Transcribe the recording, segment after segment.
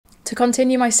To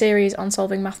continue my series on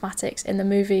solving mathematics in the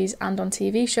movies and on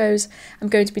TV shows, I'm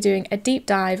going to be doing a deep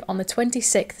dive on the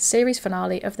 26th series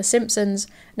finale of The Simpsons,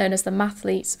 known as the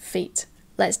Mathlete's Feat.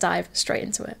 Let's dive straight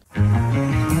into it.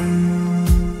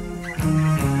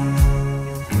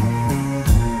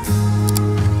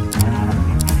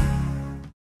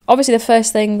 Obviously, the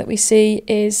first thing that we see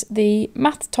is the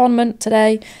math tournament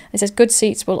today. It says good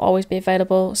seats will always be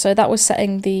available. So that was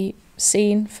setting the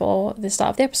scene for the start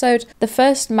of the episode. The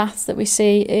first maths that we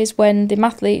see is when the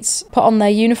mathletes put on their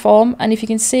uniform, and if you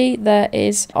can see, there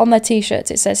is on their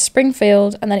t-shirts it says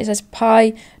Springfield, and then it says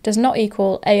pi does not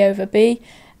equal a over b,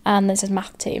 and then it says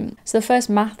math team. So the first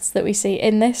maths that we see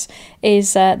in this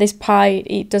is this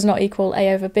pi does not equal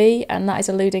a over b, and that is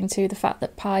alluding to the fact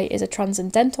that pi is a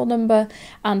transcendental number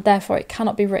and therefore it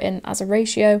cannot be written as a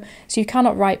ratio. So you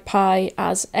cannot write pi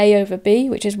as a over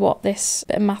b, which is what this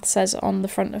bit of math says on the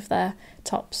front of their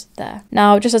tops there.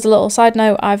 Now, just as a little side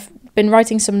note, I've been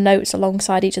writing some notes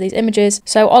alongside each of these images.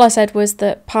 So all I said was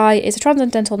that pi is a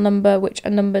transcendental number, which are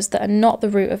numbers that are not the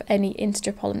root of any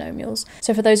integer polynomials.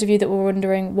 So for those of you that were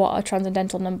wondering what a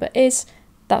transcendental number is,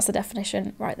 that's the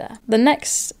definition right there. The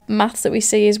next maths that we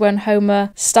see is when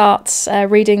Homer starts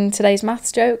reading today's maths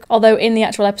joke. Although in the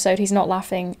actual episode, he's not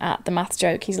laughing at the maths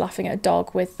joke. He's laughing at a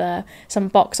dog with some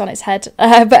box on its head.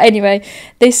 But anyway,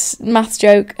 this maths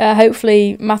joke,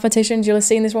 hopefully mathematicians, you'll have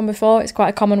seen this one before. It's quite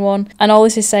a common one. And all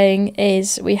this is saying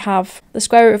is we have the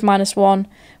square root of -1,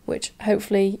 which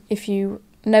hopefully if you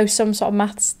know some sort of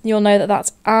maths, you'll know that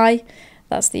that's I.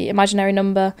 That's the imaginary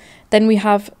number. Then we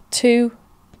have 2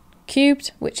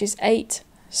 cubed, which is 8,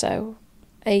 so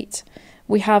 8.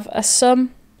 We have a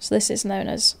sum, so this is known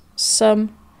as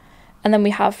sum, and then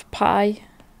we have pi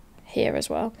here as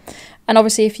well. And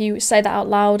obviously if you say that out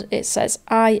loud, it says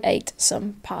I ate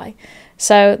some pie.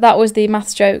 So that was the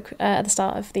maths joke at the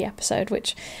start of the episode,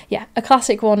 which, yeah, a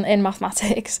classic one in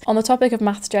mathematics. On the topic of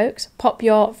maths jokes, pop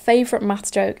your favourite maths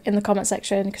joke in the comment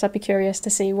section because I'd be curious to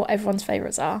see what everyone's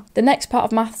favourites are. The next part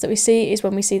of maths that we see is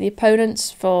when we see the opponents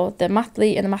for the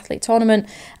mathlete in the mathlete tournament,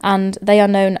 and they are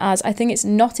known as, I think it's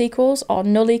not equals or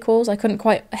null equals. I couldn't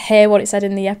quite hear what it said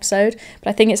in the episode, but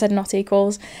I think it said not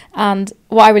equals. And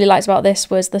what I really liked about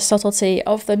this was the subtlety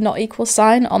of the not equal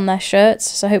sign on their shirts.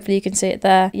 So hopefully you can see it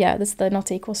there. Yeah, there's the not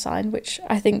equal sign, which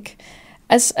I think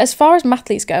as far as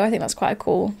mathletes go, I think that's quite a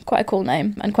cool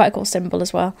name and quite a cool symbol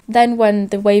as well. Then when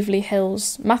the Waverly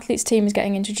Hills mathletes team is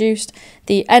getting introduced,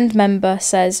 the end member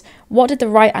says, what did the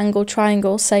right angle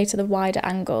triangle say to the wider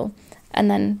angle?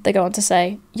 And then they go on to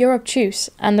say, you're obtuse.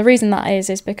 And the reason that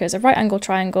is because a right angle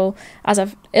triangle, as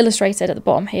I've illustrated at the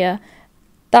bottom here,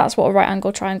 that's what a right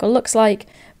angle triangle looks like.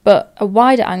 But a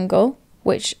wider angle,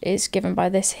 which is given by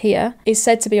this here, is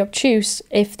said to be obtuse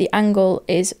if the angle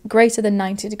is greater than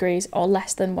 90 degrees or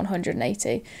less than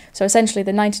 180. So essentially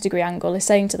the 90-degree angle is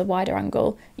saying to the wider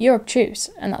angle, you're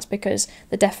obtuse, and that's because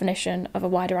the definition of a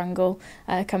wider angle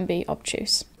can be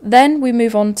obtuse. Then we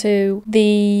move on to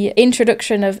the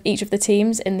introduction of each of the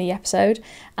teams in the episode,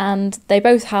 and they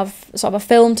both have sort of a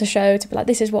film to show to be like,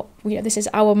 this is what, this is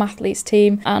our mathletes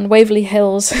team. And Waverly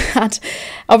Hills had,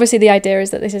 obviously the idea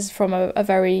is that this is from a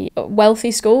very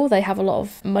wealthy school. They have a lot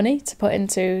of money to put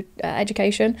into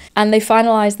education, and they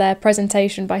finalised their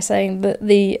presentation by saying that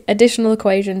the additional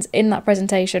equations in that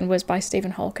presentation was by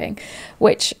Stephen Hawking,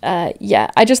 which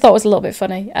I just thought was a little bit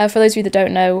funny. For those of you that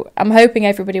don't know, I'm hoping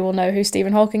everybody will know who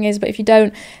Stephen Hawking is, but if you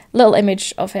don't, little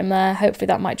image of him there, hopefully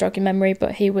that might jog your memory.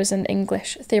 But he was an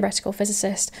English theoretical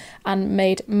physicist and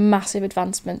made massive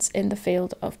advancements in the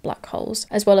field of black holes,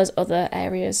 as well as other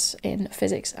areas in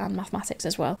physics and mathematics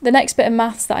as well. The next bit of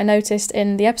maths that I noticed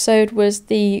in the episode was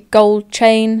the gold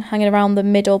chain hanging around the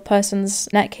middle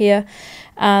person's neck here.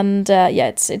 And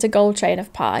it's a gold chain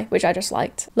of pi, which I just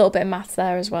liked. A little bit of math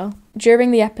there as well. During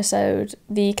the episode,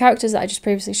 the characters that I just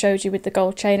previously showed you with the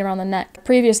gold chain around the neck,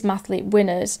 previous mathlete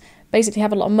winners basically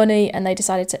have a lot of money and they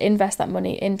decided to invest that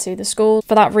money into the school.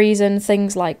 For that reason,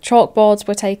 things like chalkboards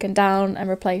were taken down and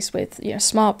replaced with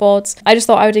smart boards. I just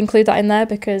thought I would include that in there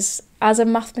because as a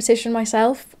mathematician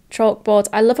myself, chalkboards,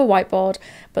 I love a whiteboard,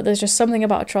 but there's just something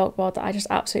about a chalkboard that I just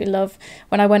absolutely love.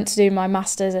 When I went to do my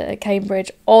masters at Cambridge,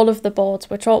 all of the boards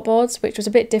were chalkboards, which was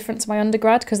a bit different to my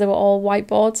undergrad because they were all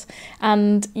whiteboards.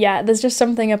 And yeah, there's just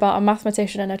something about a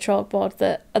mathematician and a chalkboard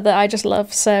that I just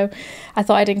love. So I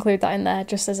thought I'd include that in there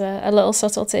just as a little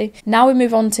subtlety. Now we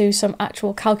move on to some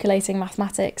actual calculating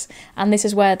mathematics, and this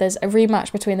is where there's a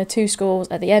rematch between the two schools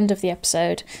at the end of the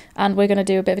episode, and we're going to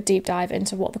do a bit of a deep dive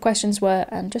into what the questions were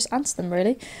and just answer them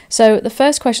really. So the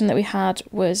first question that we had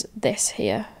was this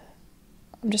here.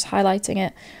 I'm just highlighting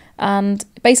it. and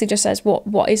it basically just says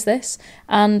what is this.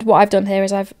 And what I've done here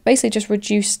is I've basically just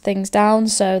reduced things down.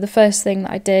 So the first thing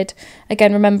that I did,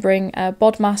 again remembering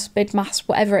BODMAS, BIDMAS,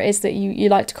 whatever it is that you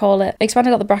like to call it,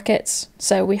 expanded out the brackets.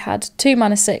 So we had 2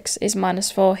 minus 6 is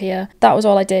minus 4 here. That was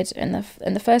all I did in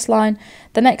the first line.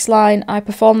 The next line I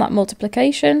performed that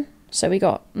multiplication. So we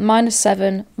got minus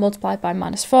 7 multiplied by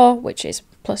minus 4, which is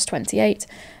plus 28.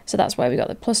 So that's where we got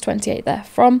the plus 28 there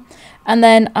from. And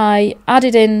then I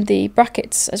added in the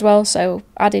brackets as well. So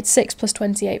added 6 plus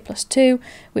 28 plus 2,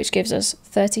 which gives us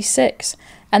 36.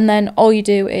 And then all you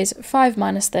do is 5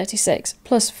 minus 36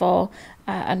 plus 4,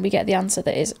 and we get the answer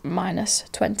that is minus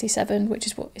 27, which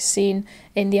is what is seen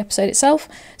in the episode itself.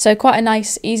 So quite a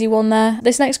nice, easy one there.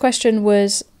 This next question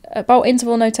was about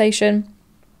interval notation.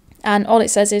 And all it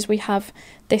says is we have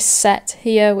this set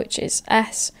here, which is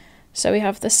S. So we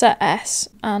have the set S,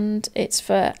 and it's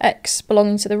for x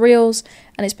belonging to the reals,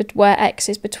 and it's where x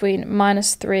is between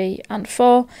minus 3 and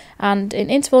 4. And in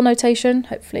interval notation,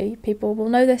 hopefully people will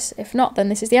know this. If not, then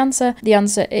this is the answer. The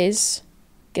answer is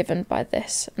given by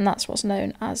this, and that's what's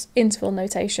known as interval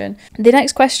notation. The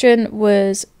next question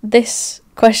was this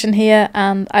question here,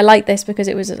 and I like this because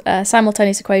it was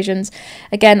simultaneous equations.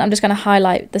 Again, I'm just going to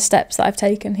highlight the steps that I've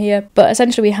taken here, but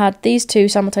essentially we had these two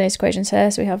simultaneous equations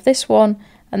here. So we have this one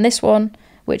and this one,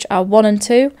 which are 1 and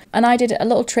 2, and I did a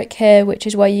little trick here, which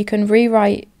is where you can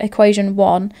rewrite equation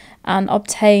 1 and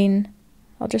obtain,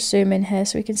 I'll just zoom in here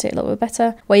so we can see it a little bit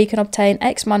better, where you can obtain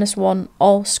x minus 1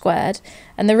 all squared.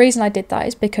 And the reason I did that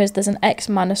is because there's an x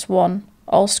minus 1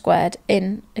 all squared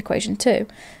in equation 2.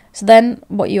 So then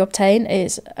what you obtain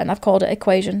is, and I've called it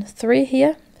equation 3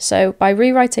 here, so by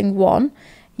rewriting 1,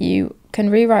 you can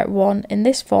rewrite 1 in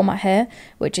this format here,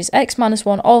 which is x minus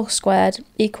 1 all squared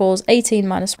equals 18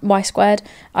 minus y squared.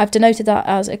 I've denoted that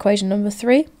as equation number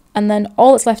 3. And then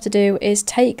all that's left to do is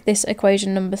take this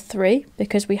equation number 3,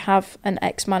 because we have an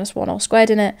x minus 1 all squared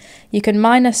in it. You can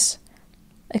minus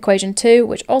equation 2,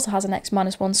 which also has an x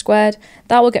minus 1 squared.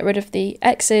 That will get rid of the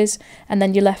x's, and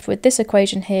then you're left with this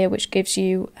equation here, which gives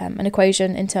you an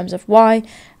equation in terms of y.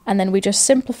 And then we just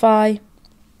simplify,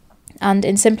 and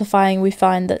in simplifying we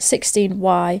find that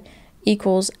 16y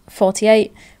equals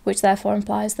 48, which therefore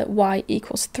implies that y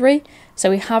equals 3. So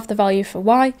we have the value for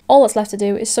y. All that's left to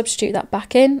do is substitute that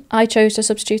back in. I chose to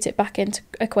substitute it back into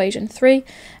equation 3,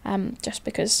 just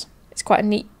because it's quite a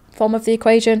neat form of the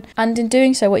equation. And in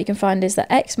doing so, what you can find is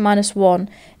that x minus 1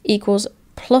 equals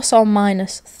plus or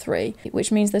minus 3,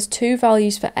 which means there's two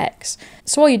values for x.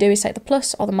 So all you do is take the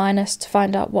plus or the minus to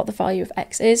find out what the value of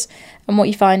x is. And what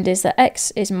you find is that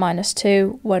x is minus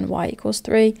 2 when y equals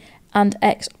 3, and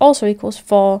x also equals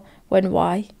 4 when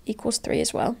y equals 3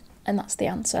 as well. And that's the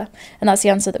answer. And that's the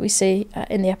answer that we see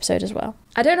in the episode as well.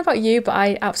 I don't know about you, but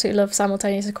I absolutely love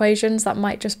simultaneous equations. That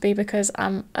might just be because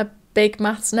I'm a big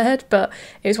maths nerd, but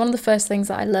it was one of the first things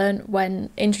that I learned when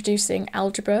introducing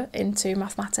algebra into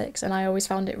mathematics, and I always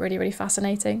found it really, really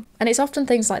fascinating. And it's often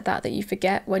things like that that you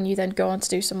forget when you then go on to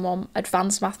do some more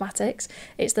advanced mathematics.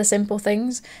 It's the simple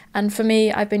things. And for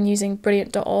me, I've been using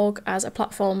brilliant.org as a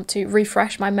platform to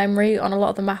refresh my memory on a lot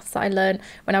of the maths that I learned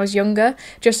when I was younger,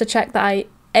 just to check that I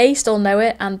A, still know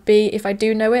it, and B, if I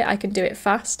do know it, I can do it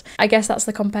fast. I guess that's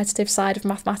the competitive side of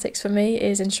mathematics for me,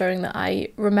 is ensuring that I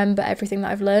remember everything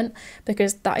that I've learned,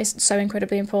 because that is so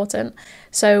incredibly important.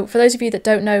 So for those of you that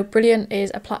don't know, Brilliant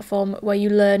is a platform where you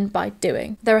learn by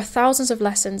doing. There are thousands of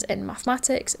lessons in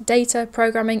mathematics, data,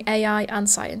 programming, AI, and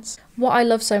science. What I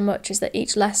love so much is that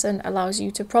each lesson allows you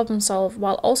to problem solve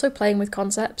while also playing with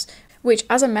concepts, which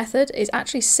as a method is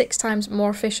actually 6 times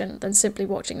more efficient than simply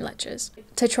watching lectures.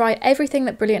 To try everything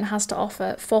that Brilliant has to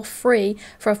offer for free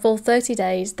for a full 30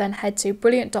 days, then head to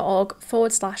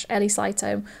brilliant.org/Ellie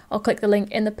Saito, or click the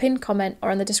link in the pinned comment or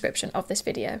in the description of this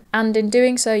video. And in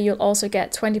doing so, you'll also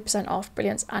get 20% off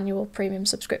Brilliant's annual premium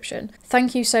subscription.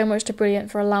 Thank you so much to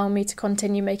Brilliant for allowing me to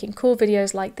continue making cool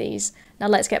videos like these. Now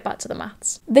let's get back to the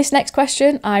maths. This next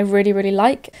question I really, really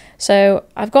like. So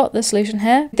I've got the solution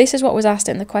here. This is what was asked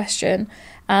in the question,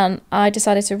 and I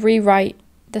decided to rewrite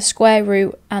the square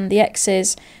root and the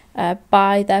x's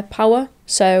by their power.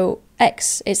 So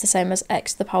x is the same as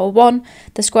x to the power 1.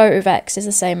 The square root of x is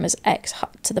the same as x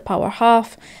to the power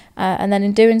half. And then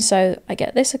in doing so, I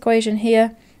get this equation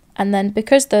here. And then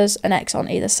because there's an x on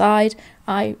either side,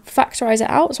 I factorise it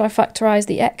out. So I factorise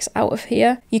the x out of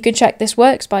here. You can check this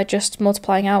works by just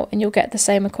multiplying out, and you'll get the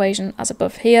same equation as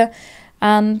above here.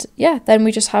 And yeah, then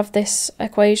we just have this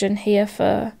equation here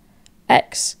for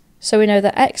x. So we know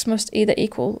that x must either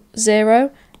equal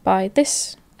 0 by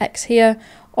this x here,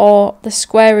 or the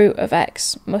square root of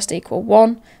x must equal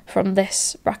 1 from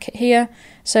this bracket here.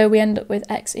 So we end up with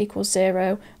x equals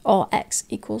 0 or x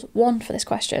equals 1 for this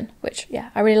question, which, yeah,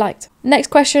 I really liked. Next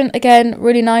question, again,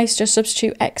 really nice. Just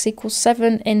substitute x equals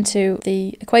 7 into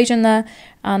the equation there,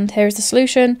 and here's the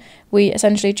solution. We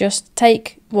essentially just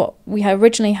take what we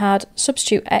originally had,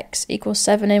 substitute x equals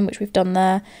 7 in, which we've done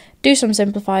there, do some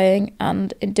simplifying,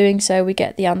 and in doing so we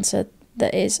get the answer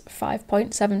that is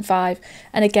 5.75,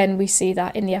 and again we see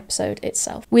that in the episode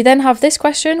itself. We then have this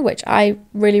question, which I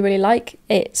really like.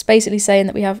 It's basically saying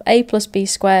that we have a plus b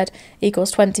squared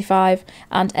equals 25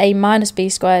 and a minus b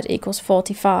squared equals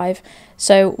 45.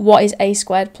 So what is a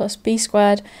squared plus b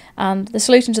squared? And the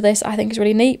solution to this I think is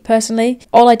really neat personally.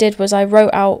 All I did was I wrote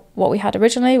out what we had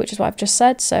originally, which is what I've just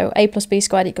said. So a plus b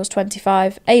squared equals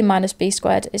 25, a minus b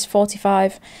squared is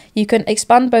 45. You can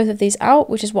expand both of these out,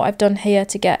 which is what I've done here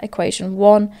to get equation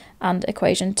 1 and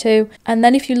equation 2. And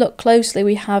then if you look closely,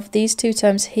 we have these two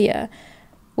terms here,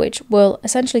 which will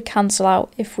essentially cancel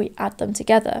out if we add them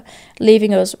together,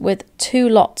 leaving us with 2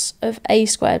 lots of a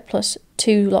squared plus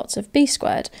 2 lots of b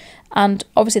squared. And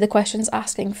obviously the question's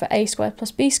asking for a squared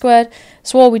plus b squared,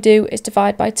 so all we do is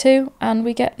divide by 2 and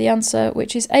we get the answer,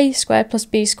 which is a squared plus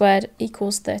b squared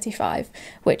equals 35,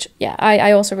 which, yeah,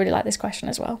 I also really like this question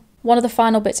as well. One of the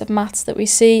final bits of maths that we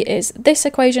see is this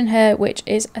equation here, which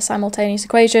is a simultaneous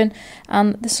equation,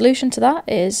 and the solution to that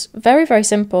is very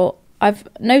simple. I've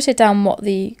noted down what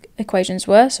the equations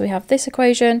were. So we have this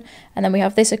equation and then we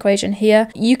have this equation here.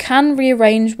 You can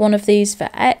rearrange one of these for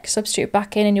x, substitute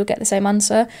back in, and you'll get the same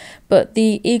answer. But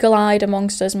the eagle-eyed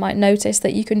amongst us might notice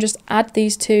that you can just add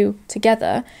these two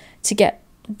together to get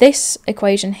this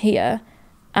equation here.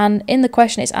 And in the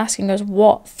question it's asking us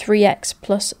what 3x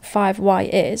plus 5y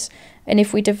is. And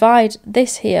if we divide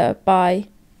this here by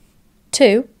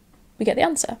 2, we get the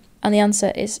answer. And the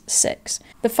answer is 6.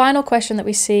 The final question that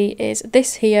we see is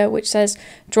this here, which says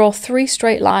draw 3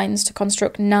 straight lines to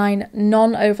construct 9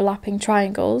 non-overlapping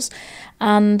triangles.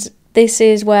 And this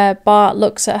is where Bart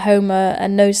looks at Homer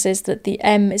and notices that the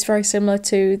M is very similar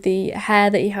to the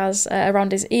hair that he has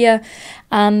around his ear,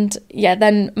 and yeah,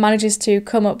 then manages to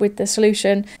come up with the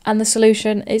solution. And the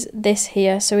solution is this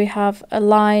here. So we have a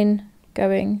line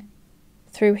going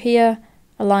through here,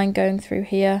 a line going through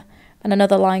here, and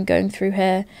another line going through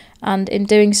here, and in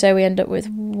doing so we end up with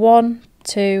 1,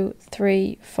 2,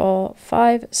 3, 4,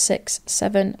 5, 6,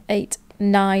 7, 8,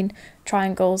 9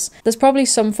 triangles. There's probably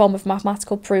some form of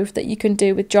mathematical proof that you can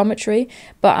do with geometry,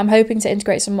 but I'm hoping to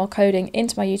integrate some more coding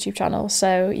into my YouTube channel.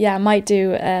 So yeah, I might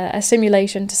do a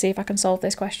simulation to see if I can solve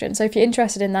this question. So if you're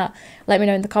interested in that, let me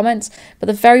know in the comments. But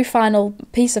the very final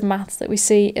piece of maths that we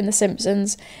see in The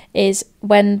Simpsons is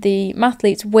when the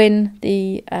mathletes win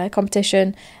the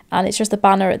competition, and it's just the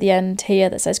banner at the end here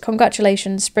that says,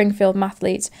 "Congratulations, Springfield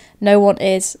mathletes, no one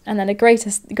is," and then a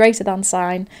greater than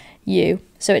sign, you.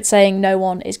 So it's saying no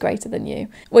one is greater than you,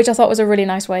 which I thought was a really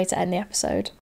nice way to end the episode.